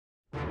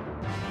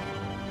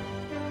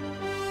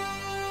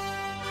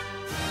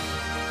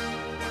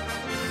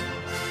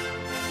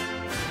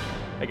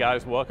Hey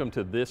guys, welcome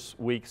to this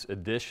week's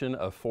edition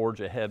of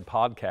Forge Ahead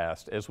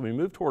podcast. As we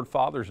move toward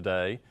Father's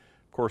Day,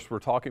 of course, we're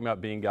talking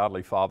about being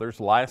godly fathers.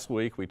 Last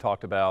week we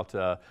talked about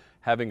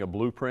having a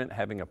blueprint,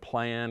 having a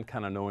plan,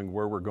 kind of knowing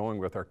where we're going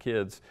with our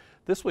kids.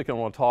 This week I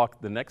want to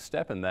talk the next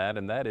step in that,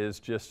 and that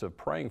is just of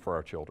praying for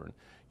our children.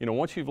 You know,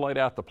 once you've laid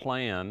out the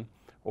plan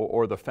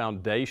or the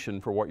foundation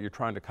for what you're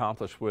trying to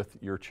accomplish with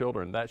your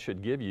children, that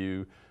should give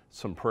you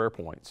some prayer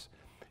points.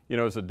 You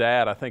know, as a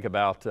dad, I think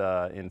about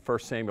in 1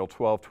 Samuel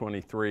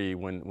 12:23,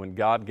 when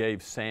God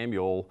gave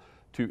Samuel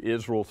to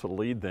Israel to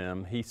lead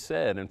them, he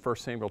said in 1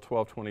 Samuel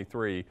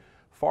 12:23,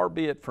 "Far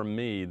be it from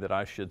me that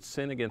I should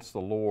sin against the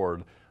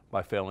Lord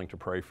by failing to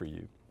pray for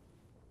you."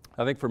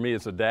 I think for me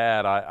as a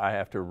dad, I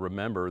have to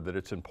remember that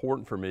it's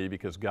important for me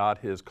because God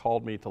has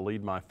called me to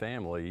lead my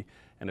family,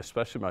 and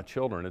especially my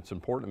children. It's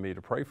important to me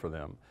to pray for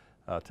them.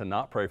 To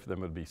not pray for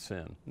them would be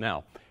sin.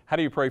 Now, how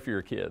do you pray for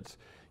your kids?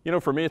 You know,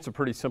 for me, it's a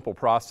pretty simple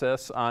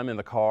process. I'm in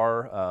the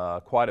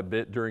car quite a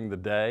bit during the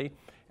day,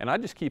 and I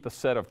just keep a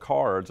set of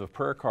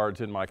prayer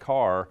cards in my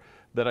car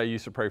that I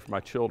use to pray for my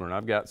children.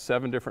 I've got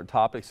 7 different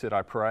topics that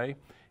I pray,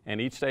 and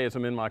each day as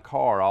I'm in my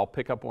car, I'll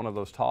pick up one of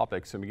those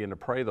topics and begin to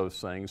pray those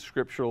things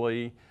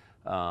scripturally,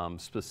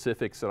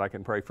 specifics that I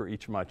can pray for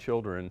each of my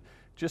children,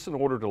 just in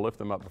order to lift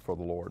them up before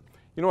the Lord.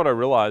 You know what I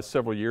realized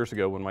several years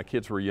ago when my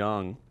kids were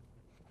young?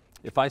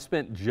 If I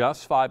spent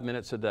just 5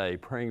 minutes a day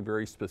praying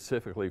very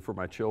specifically for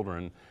my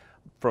children,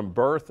 from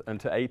birth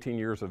until 18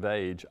 years of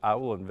age, I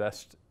will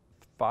invest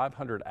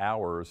 500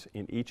 hours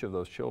in each of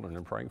those children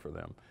and praying for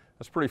them.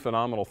 That's a pretty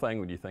phenomenal thing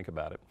when you think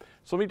about it.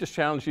 So let me just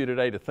challenge you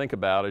today to think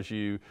about, as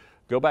you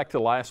go back to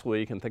last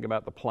week and think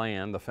about the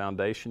plan, the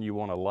foundation you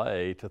want to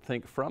lay, to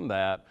think from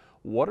that,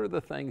 what are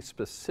the things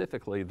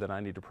specifically that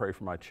I need to pray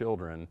for my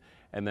children?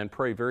 And then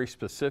pray very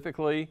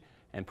specifically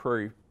and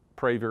pray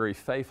very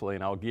faithfully,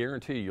 and I'll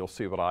guarantee you'll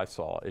see what I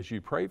saw. As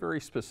you pray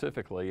very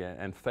specifically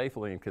and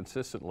faithfully and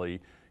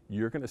consistently,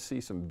 you're going to see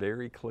some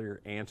very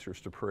clear answers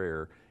to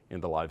prayer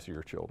in the lives of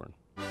your children.